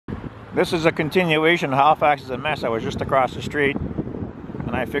This is a continuation. Halifax is a mess. I was just across the street,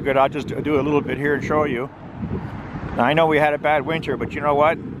 and I figured I'll just do a little bit here and show you. Now, I know we had a bad winter, but you know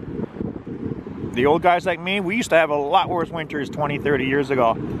what? The old guys like me, we used to have a lot worse winters 20, 30 years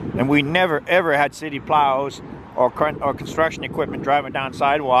ago, and we never ever had city plows or construction equipment driving down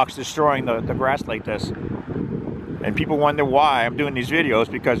sidewalks destroying the grass like this. And people wonder why I'm doing these videos,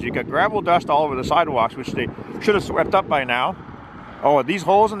 because you got gravel dust all over the sidewalks, which they should have swept up by now. Oh, these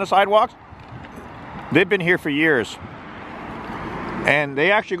holes in the sidewalks, they've been here for years. And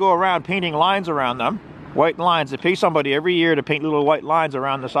they actually go around painting lines around them, white lines. They pay somebody every year to paint little white lines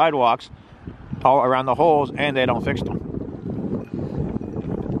around the sidewalks, all around the holes, and they don't fix them.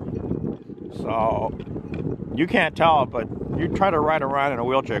 So, you can't tell, but you try to ride around in a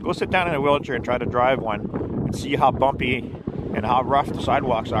wheelchair. Go sit down in a wheelchair and try to drive one and see how bumpy and how rough the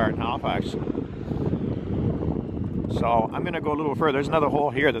sidewalks are in Halifax. So I'm going to go a little further. There's another hole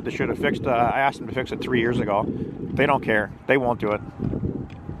here that they should have fixed. I asked them to fix it 3 years ago. They don't care. They won't do it.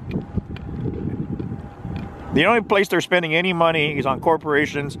 The only place they're spending any money is on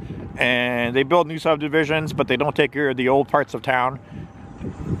corporations, and they build new subdivisions, but they don't take care of the old parts of town.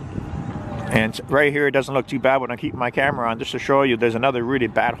 And right here, it doesn't look too bad when I keep my camera on, just to show you there's another really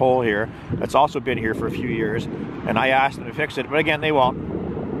bad hole here that's also been here for a few years. And I asked them to fix it, but again, they won't.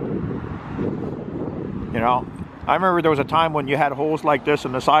 You know, I remember there was a time when you had holes like this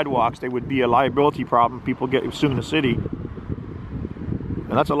in the sidewalks, they would be a liability problem. People get suing the city.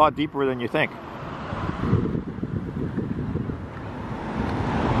 And that's a lot deeper than you think.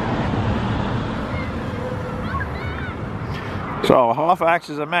 So, Halifax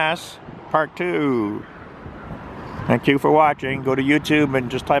is a mess, part 2. Thank you for watching. Go to YouTube and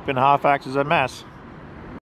just type in Halifax is a mess.